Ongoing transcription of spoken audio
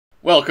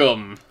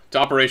Welcome to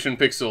Operation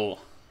Pixel.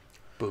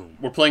 Boom.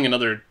 We're playing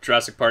another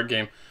Jurassic Park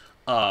game.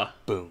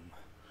 Boom.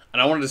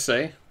 And I wanted to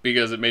say,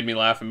 because it made me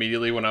laugh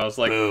immediately when I was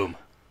like Boom.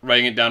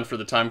 writing it down for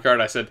the time card,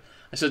 I said,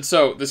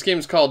 so this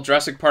game's called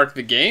Jurassic Park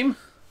the game?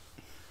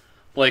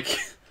 Like,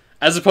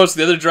 as opposed to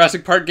the other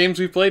Jurassic Park games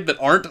we played that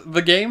aren't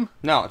the game?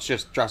 No, it's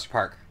just Jurassic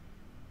Park.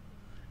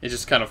 It's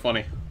just kind of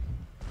funny.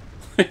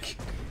 Like,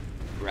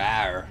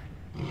 Rawr.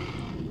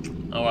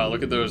 oh wow,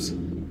 look at those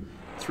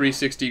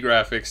 360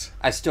 graphics.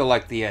 I still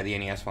like the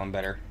NES one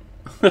better.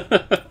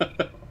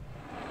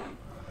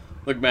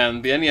 Look,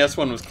 man, the NES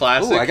one was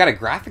classic. Ooh, I got a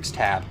graphics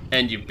tab.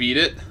 And you beat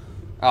it.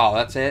 Oh,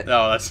 that's it?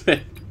 Oh, that's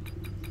it.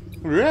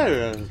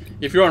 Rawr.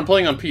 If you aren't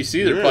playing on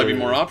PC, there'd probably be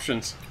more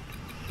options.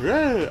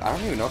 Rawr. I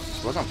don't even know if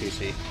this was on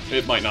PC.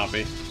 It might not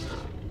be.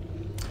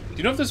 Do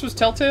you know if this was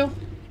Telltale?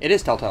 It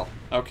is Telltale.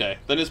 Okay,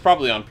 then it's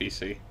probably on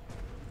PC.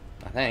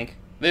 I think.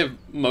 They have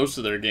most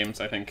of their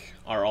games, I think,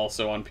 are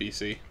also on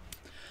PC.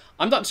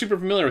 I'm not super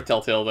familiar with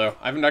Telltale, though.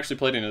 I haven't actually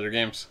played any of their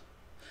games.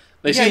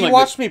 They Yeah, seem you like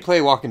watched me play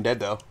Walking Dead,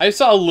 though. I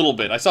saw a little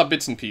bit. I saw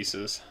bits and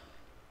pieces.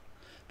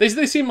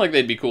 They seem like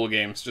they'd be cool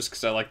games, just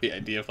because I like the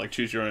idea of like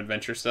choose your own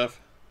adventure stuff.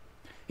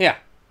 Yeah.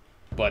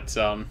 But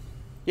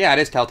Yeah, it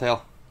is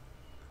Telltale.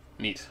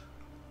 neat.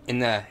 In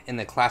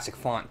the classic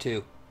font,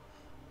 too.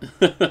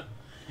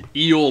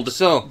 Ye old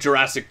So,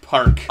 Jurassic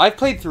Park. I've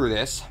played through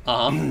this.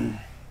 Uh-huh.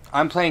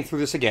 I'm playing through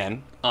this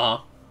again.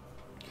 Uh-huh.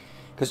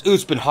 Because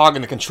Oot's been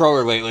hogging the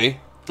controller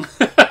lately.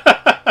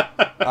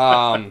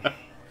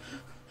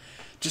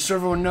 Just so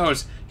everyone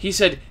knows, he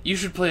said you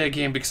should play a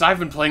game because I've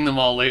been playing them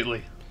all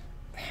lately.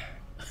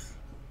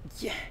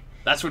 Yeah.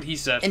 That's what he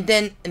said. And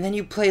then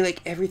you play,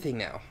 like, everything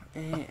now.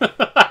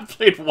 I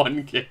played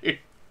one game.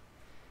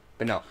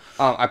 But no,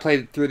 I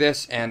played through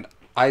this, and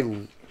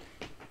I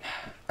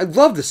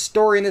love the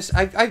story in this.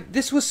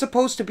 This was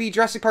supposed to be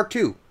Jurassic Park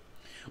 2.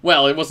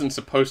 Well, it wasn't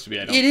supposed to be,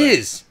 I don't think. It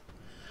is.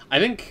 I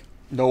think...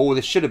 No,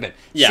 this should have been.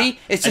 Yeah, See?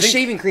 It's a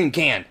shaving cream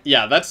can.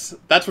 Yeah, that's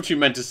what you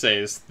meant to say,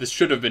 is this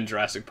should have been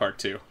Jurassic Park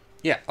 2.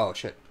 Yeah. Oh,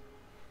 shit.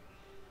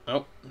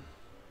 Oh.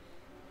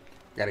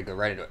 Gotta go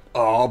right into it.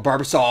 Oh,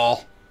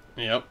 Barbasol.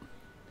 Yep.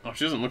 Oh,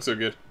 she doesn't look so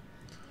good.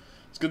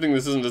 It's a good thing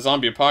this isn't a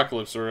zombie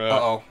apocalypse or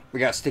Uh-oh. We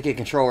got sticky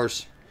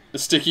controllers.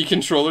 sticky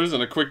controllers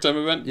and a quick time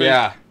event.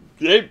 Yeah.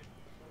 Yep.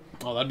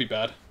 Oh, that'd be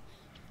bad.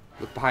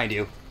 Look behind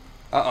you.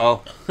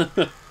 Uh-oh.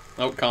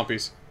 Oh,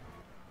 compies.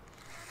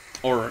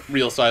 Or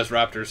real-sized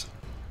raptors.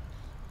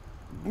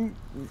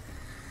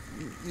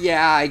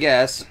 Yeah, I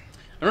guess. I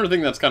remember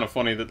thinking that's kind of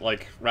funny that,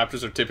 like,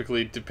 raptors are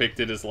typically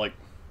depicted as, like,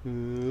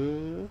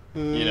 you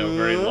know,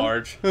 very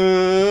large.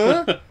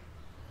 Well,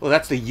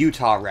 that's the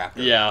Utah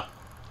raptor. Yeah.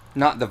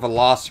 Not the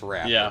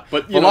Velociraptor. Yeah,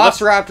 but,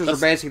 Velociraptors are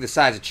basically the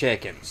size of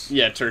chickens.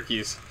 Yeah,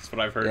 turkeys. That's what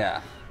I've heard.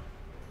 Yeah.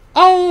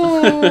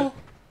 Oh!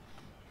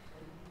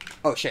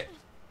 Oh, shit.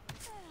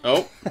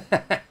 Oh.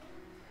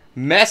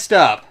 Messed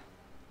up.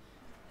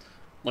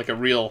 Like a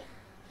real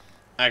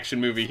action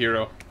movie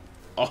hero.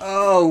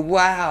 Oh,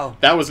 wow.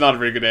 That was not a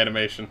very good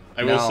animation,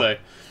 I will No. say.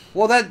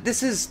 Well,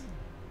 this is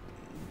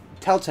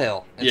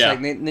Telltale. It's Yeah.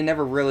 like they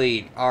never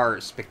really are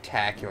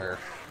spectacular.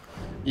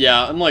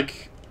 Yeah,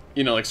 unlike,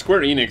 you know, like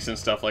Square Enix and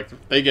stuff, like,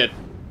 they get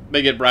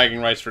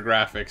bragging rights for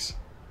graphics.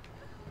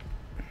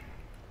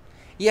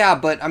 Yeah,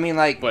 but, I mean,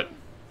 like, But,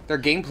 their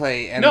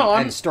gameplay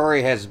and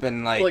story has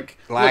been, like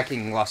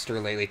lacking luster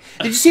lately.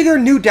 Did you see their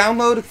new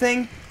download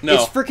thing? No.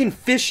 It's freaking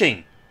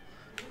fishing.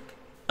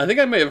 I think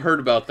I may have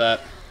heard about that.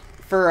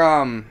 For,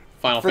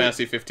 Final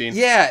Fantasy 15.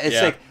 Yeah,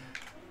 it's like,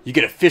 you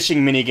get a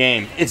fishing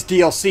minigame. It's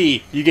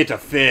DLC. You get to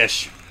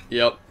fish.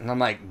 Yep. And I'm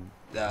like,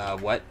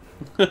 what?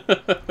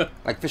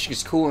 Like, fishing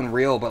is cool and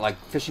real, but, like,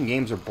 fishing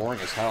games are boring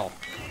as hell.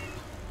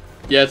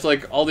 Yeah, it's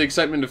like all the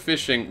excitement of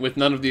fishing with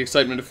none of the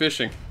excitement of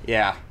fishing.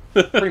 Yeah,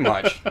 pretty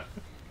much. What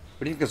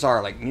do you think those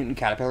are, like, mutant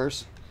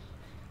caterpillars?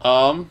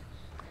 Well,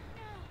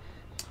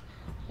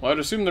 I would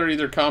assume they're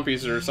either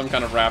compies or some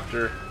kind of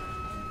raptor.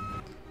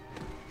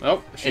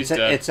 Oh, she's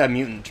dead. It's a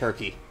mutant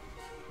turkey.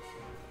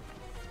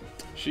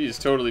 She's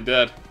totally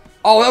dead.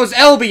 Oh, that was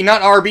LB,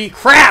 not RB.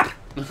 Crap!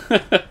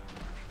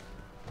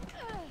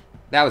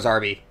 That was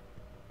RB.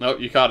 Nope,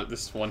 you caught it,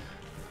 this one.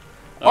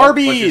 Oh,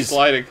 Arby's! but she's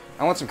sliding.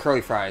 I want some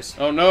curly fries.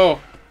 Oh, no.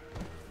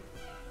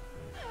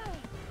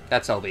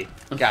 That's LB.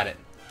 Got it.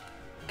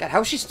 God,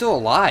 how is she still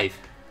alive?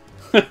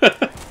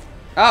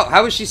 Oh,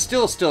 how is she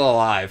still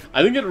alive?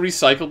 I think it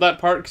recycled that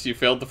part because you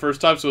failed the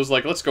first time, so it was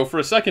like, let's go for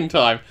a second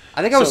time.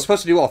 I think I was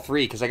supposed to do all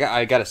three because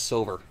I got a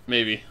silver.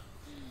 Maybe.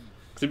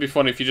 It'd be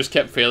funny if you just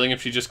kept failing,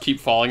 if you just keep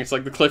falling. It's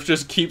like the cliff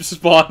just keeps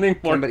spawning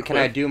more. Can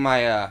I do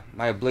my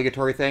my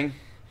obligatory thing?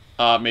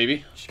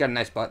 Maybe. She's got a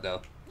nice butt,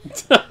 though.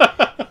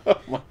 Oh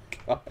my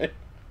god.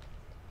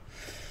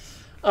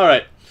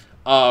 Alright.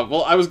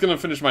 Well, I was going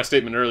to finish my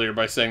statement earlier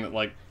by saying that,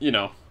 like, you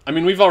know, I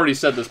mean, we've already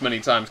said this many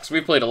times, because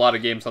we've played a lot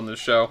of games on this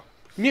show.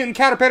 Mutant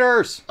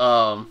caterpillars!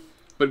 But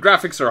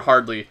graphics are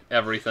hardly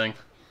everything.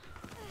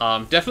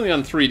 Definitely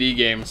on 3D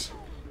games.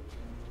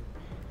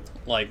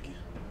 Like,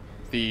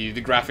 the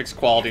graphics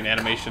quality and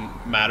animation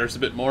matters a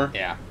bit more.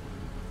 Yeah.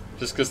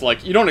 Just because,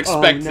 like, you don't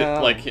expect no.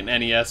 it, like, an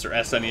NES or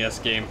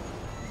SNES game.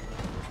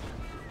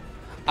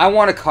 I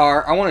want a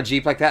car. I want a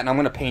Jeep like that, and I'm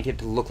gonna paint it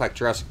to look like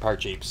Jurassic Park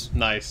Jeeps.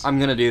 Nice. I'm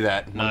gonna do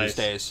that one of Nice. these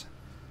days.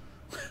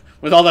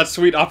 With all that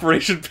sweet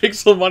Operation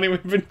Pixel money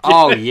we've been getting.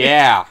 Oh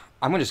yeah,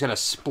 I'm just gonna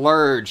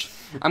splurge.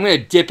 I'm gonna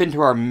dip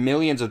into our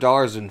millions of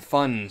dollars in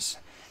funds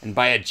and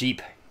buy a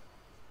Jeep.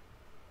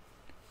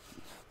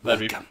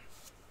 That'd Welcome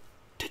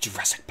to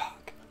Jurassic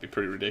Park. be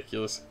pretty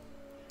ridiculous.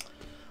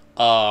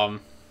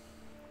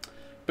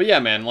 But yeah,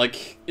 man,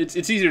 like, it's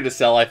easier to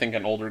sell, I think,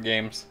 on older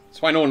games.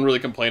 That's why no one really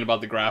complained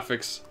about the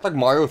graphics. Like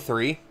Mario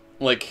 3.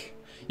 Like,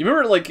 you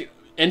remember, like,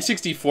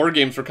 N64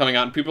 games were coming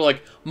out, and people were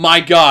like, my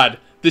god,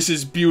 this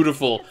is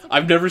beautiful.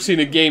 I've never seen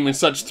a game in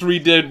such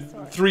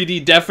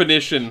 3D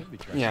definition.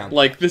 Yeah.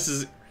 Like, this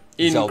is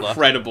Zelda.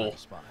 incredible.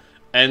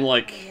 And,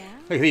 like,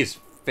 Look at these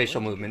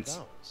facial movements.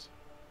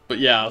 but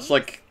yeah, it's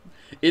like,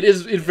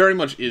 it very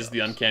much is the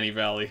Uncanny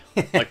Valley.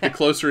 Like, the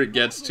closer it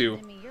gets to,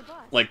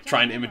 like,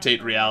 trying to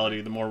imitate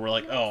reality, the more we're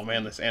like, oh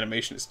man, this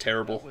animation is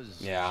terrible.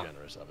 Yeah.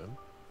 Generous of him.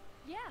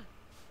 Yeah,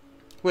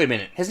 Wait a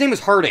minute. His name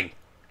is Harding.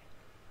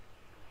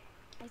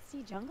 I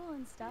see jungle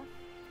and stuff,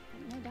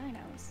 but no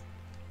dinos.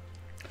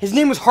 His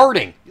name was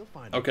Harding. You'll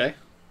find Okay.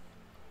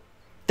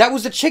 That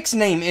was the chick's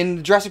name in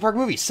the Jurassic Park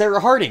movie, Sarah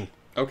Harding.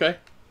 Okay.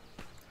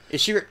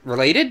 Is she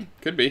related?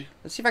 Could be.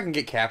 Let's see if I can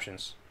get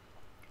captions.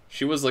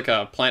 She was like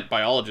a plant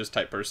biologist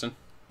type person.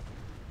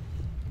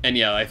 And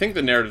yeah, I think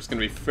the narrative's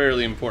going to be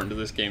fairly important to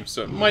this game,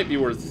 so it might be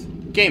worth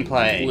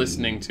Gameplay.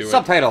 listening to it.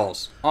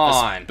 Subtitles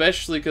on.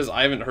 Especially because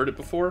I haven't heard it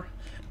before,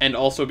 and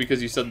also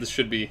because you said this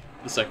should be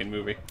the second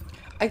movie.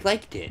 I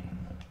liked it.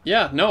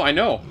 Yeah, no, I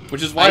know.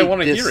 Which is why I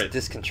want to hear it.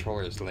 This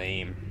controller is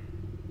lame.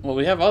 Well,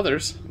 we have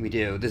others. We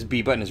do. This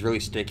B button is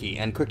really sticky,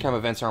 and quick time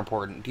events are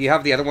important. Do you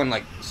have the other one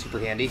like super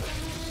handy?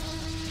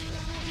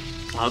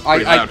 Oh, that's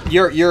pretty loud.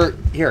 You're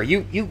here.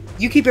 You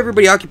keep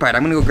everybody occupied.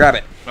 I'm gonna go grab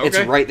it. It's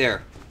Okay. right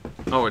there.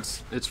 Oh,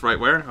 it's right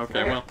where?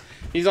 Okay, well,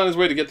 he's on his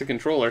way to get the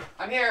controller.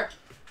 I'm here.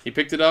 He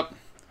picked it up.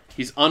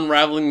 He's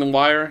unraveling the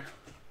wire.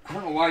 I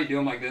don't know why you do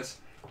them like this.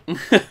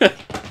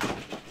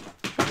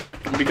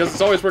 Because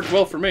it's always worked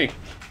well for me.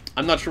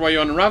 I'm not sure why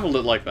you unraveled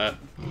it like that.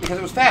 Because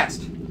it was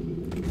fast.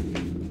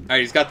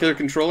 Alright, he's got the other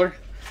controller.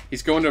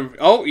 He's going to...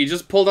 Oh, he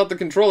just pulled out the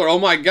controller. Oh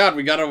my god,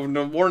 we got a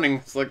warning.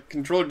 It's like,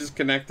 controller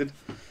disconnected.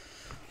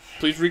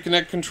 Please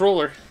reconnect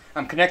controller.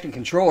 I'm connecting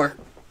controller.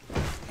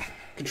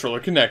 Controller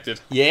connected.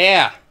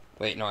 Yeah.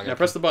 Wait, no, I Yeah, got.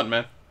 press the button,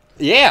 man.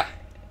 Yeah.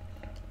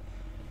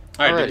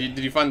 Alright, Alrighty.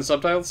 did you find the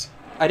subtitles?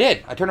 I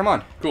did. I turned them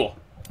on. Cool.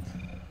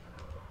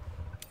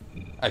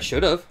 I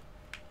should have.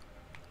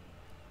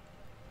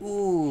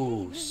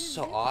 Ooh,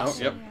 so Oh,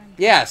 awesome. yep.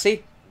 Yeah.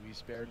 See. we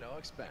spare no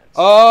expense.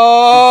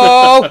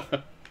 Oh.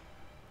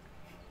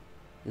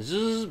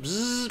 Zzz,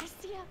 bzzz. I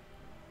see a...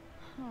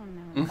 Oh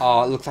no,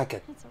 Oh, it looks like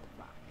a that's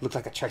a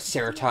rock.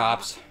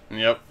 triceratops.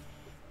 Yep.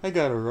 I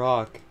got a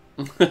rock.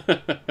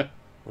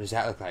 What does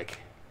that look like?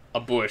 A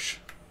bush.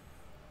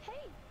 Hey,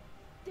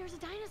 there's a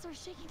dinosaur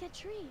shaking that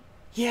tree.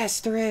 Yes,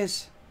 there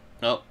is.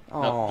 Oh,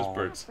 no, just Aw.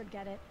 birds.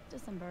 Forget it,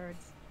 just some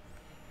birds.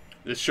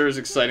 This sure is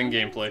exciting Did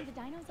you gameplay. see the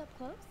dinos up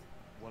close?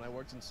 When I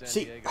worked in San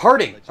See, Diego,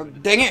 Harding. I let Oh, you into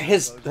dang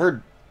it, the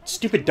her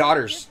stupid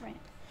daughters. Different.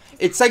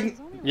 It's like There's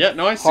only Yeah,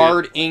 no, I see it.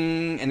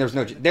 Harding, and there's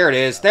no. There it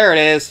is. There it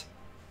is.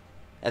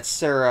 That's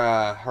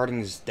Sarah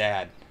Harding's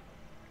dad.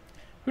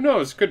 Who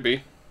knows? Could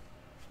be.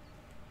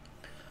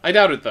 I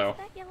doubt it, though.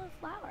 that yellow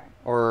flower.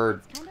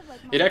 Or Kind of like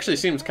It actually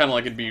seems kind of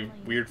like it'd be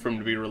weird for them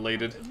to be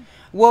related.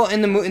 well,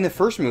 in the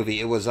first movie,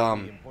 it was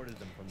imported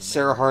them from the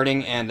Sarah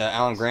Harding and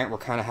Alan Grant were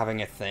kind of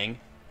having a thing.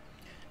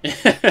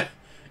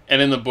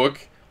 And in the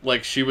book,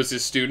 like, she was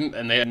his student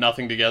and they had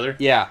nothing together.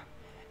 Yeah,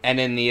 and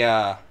in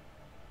the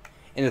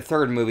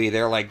third movie,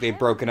 they're like they've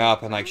broken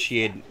up and like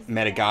she had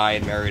met a guy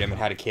and married him and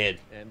had a kid.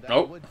 and that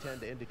Oh. would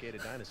tend to indicate a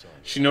dinosaur.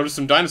 She noticed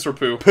some dinosaur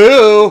poo.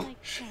 Poo,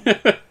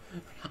 Like,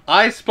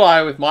 I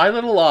spy with my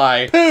little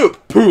eye.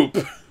 poop, Poop.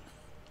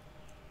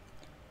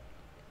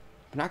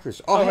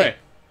 binoculars. Oh, Oh, hey.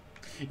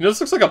 You know,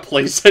 this looks like a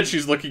playset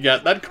she's looking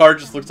at. That car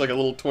just looks like a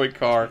little toy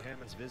car.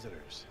 Hammond's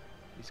visitors.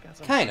 He's got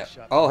some Kinda.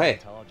 shot Oh, hey.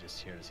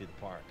 paleontologists here to see the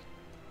park.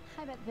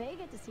 I bet they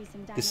get to see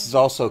some dinos. This is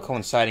also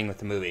coinciding with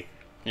the movie.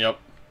 Yep.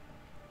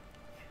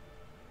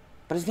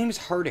 But his name is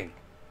Harding.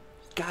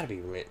 It's gotta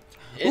be related.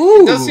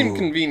 It does seem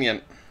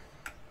convenient.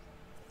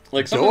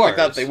 Like, something like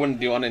that Doors. they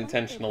wouldn't do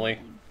unintentionally.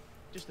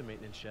 Just a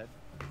maintenance shed.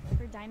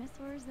 For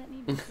dinosaurs that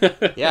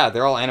need... Yeah,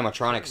 they're all We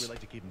animatronics. like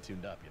to keep them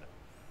tuned up, you know.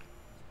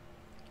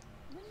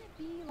 Wouldn't it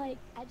be, like,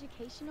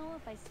 educational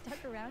if I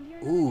stuck around here?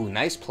 Ooh,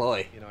 nice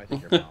ploy. You know, I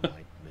think your mom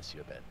might miss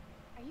you a bit.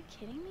 Are you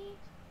kidding me?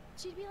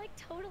 She'd be, like,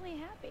 totally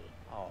happy.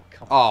 Oh,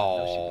 come on.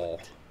 No, she Oh.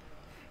 wouldn't.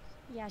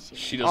 Yeah, she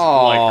She would. doesn't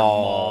like her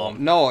Oh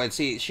mom. no! And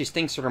see, she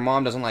thinks that her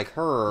mom doesn't like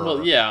her.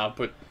 Well, yeah,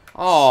 but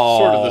Oh,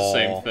 sort of the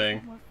same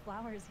thing. More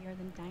flowers here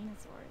than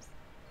dinosaurs.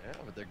 Yeah,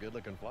 but they're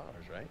good-looking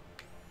flowers, right?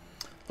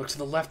 Look to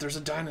the left, there's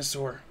a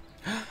dinosaur.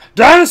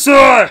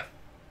 Dinosaur!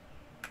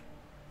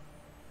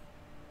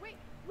 Wait,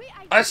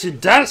 I see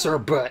dinosaur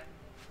butt.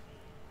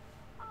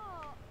 Oh,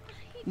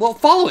 I hate Well,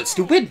 follow it,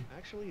 stupid.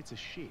 Actually, Actually, it's a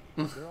she.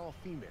 They're all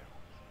female.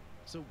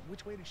 So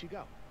which way did she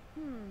go?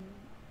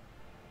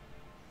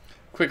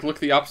 Quick, look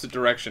the opposite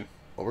direction.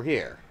 Over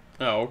here.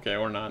 Oh, okay,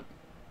 or not.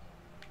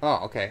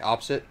 Oh, okay.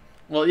 Opposite.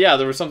 Well, yeah,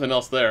 there was something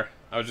else there.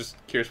 I was just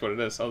curious what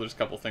it is. Oh, there's a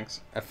couple things.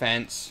 A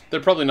fence.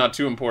 They're probably not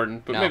too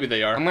important, but No. maybe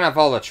they are. I'm gonna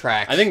follow the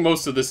tracks. I think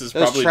most of this is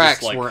those probably tracks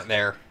just like... weren't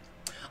there.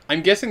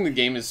 I'm guessing the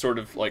game is sort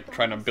of like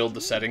trying to build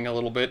the setting a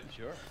little bit.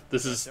 Sure.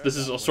 This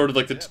is sort of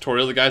like the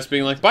tutorial. The guy's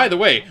being like, by the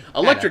way,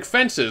 electric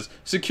fences,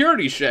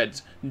 security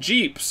sheds,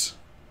 jeeps.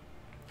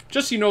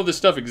 Just so you know this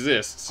stuff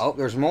exists. Oh,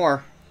 there's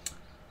more.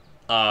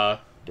 Do I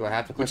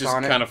have to click Which is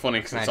on it? kind of funny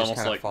Or because can I it's just almost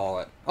kinda like... follow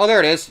it. Oh, there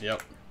it is.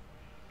 Yep.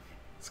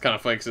 It's kind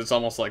of funny because it's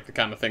almost like the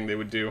kind of thing they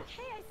would do.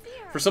 Hey, I see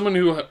her. For someone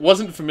who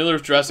wasn't familiar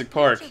with Jurassic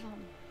Park, Bunch of 'em.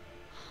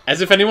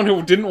 as if anyone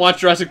who didn't watch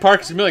Jurassic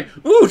Park is going to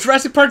be like, ooh,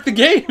 Jurassic Park the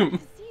game! See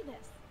this.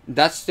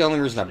 That's the only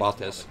reason I bought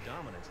this.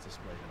 Dominance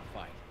displayed in a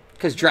fight.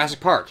 Because Jurassic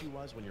Park. She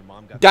was when your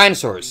mom got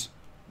Dinosaurs.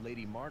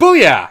 Lady Margaret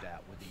Booyah! did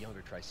that with the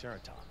younger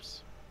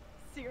Triceratops.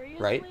 Seriously?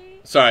 Right?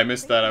 Sorry, I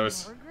missed that. I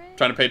was Margaret?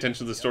 trying to pay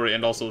attention to the story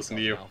and also listen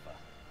to you. Alpha.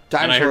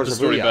 And I heard Dinosaurs the are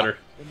story booyah. better.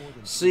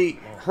 See,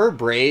 her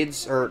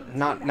braids, or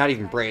not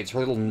even braids, her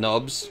little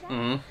nubs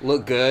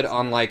look good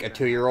on like a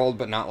 2-year-old,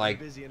 but not like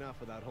Busy enough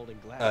without holding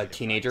a gladiator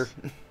teenager.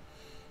 fights.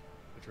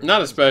 Which Not reminds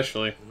me,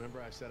 especially.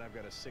 Remember I said I've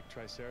got a sick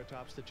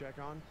Triceratops to check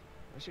on?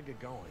 I should get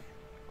going.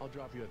 I'll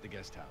drop you at the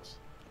guest house.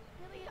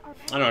 Really? Our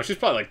I don't know, she's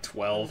probably like I'll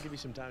 12. give you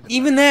some time to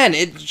Even then,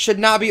 it should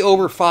not be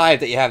over 5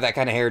 that you have that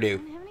kind of I hairdo.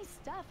 don't have any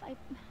stuff. I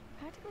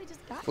practically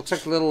just got Looks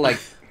like little like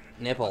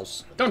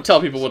nipples. Don't tell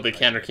people what they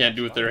can or can't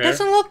do with their It hair.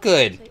 doesn't look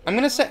good. I'm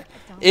gonna say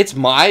it's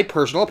my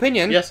personal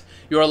opinion. Yes,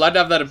 you are allowed to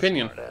have that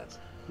opinion,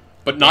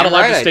 but not Damn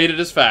allowed right to I- state it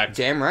as fact.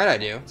 Damn right I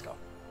do. Let's go.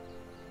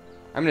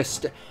 I'm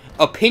gonna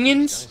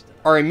opinions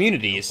are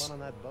immunities Fun on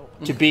that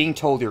boat. to being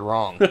told you're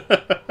wrong.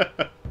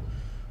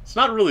 It's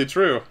not really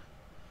true.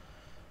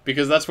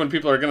 Because that's when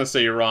people are going to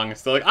say you're wrong.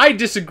 It's like, I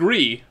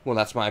disagree. Well,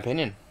 that's my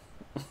opinion.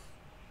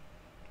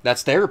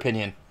 That's their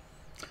opinion.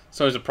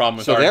 It's always a problem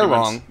with So arguments. they're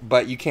wrong,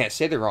 but you can't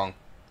say they're wrong.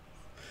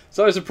 It's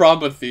always a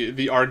problem with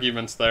the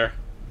arguments there.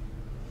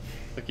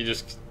 Like, you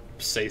just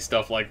say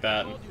stuff like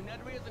that. And...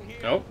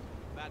 Nope.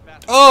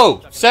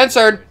 Oh,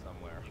 censored.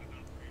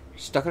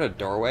 Stuck in a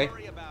doorway.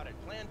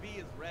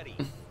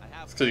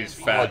 It's because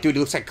he's Oh, fat. dude, he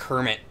looks like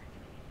Kermit.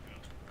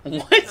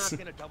 What?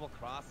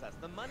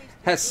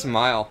 That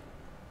smile.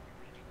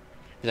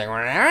 He's like,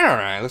 I don't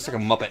know. It looks like a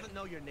Muppet.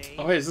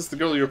 Oh, hey, is this the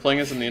girl you were playing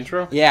as in the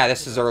intro? Yeah,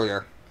 this is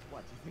earlier.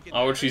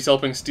 Oh, she's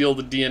helping steal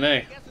the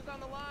DNA.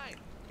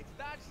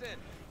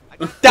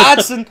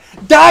 Dodson!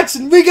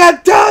 Dodson! We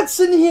got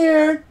Dodson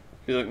here!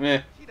 He's like,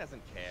 meh. She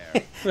doesn't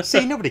care.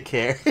 See, nobody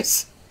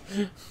cares.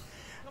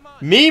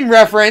 Meme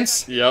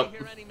reference. Yep.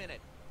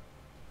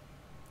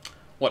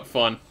 What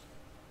fun.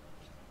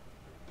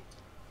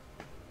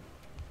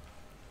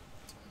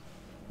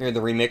 You heard the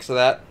remix of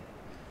that?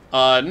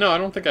 No, I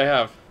don't think I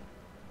have.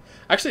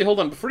 Actually, hold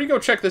on. Before you go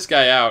check this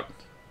guy out,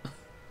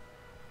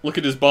 look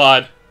at his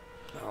bod.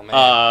 Oh,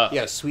 man. You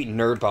got a sweet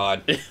nerd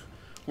bod.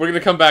 We're going to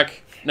come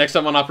back next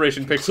time on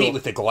Operation Complete Pixel.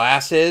 with the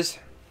glasses.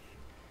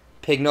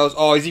 Pig nose.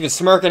 Oh, he's even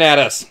smirking at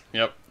us.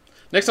 Yep.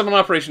 Next time on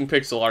Operation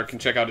Pixel, Art can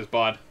check out his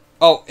bod.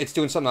 Oh, it's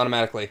doing something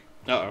automatically.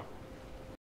 Uh-oh.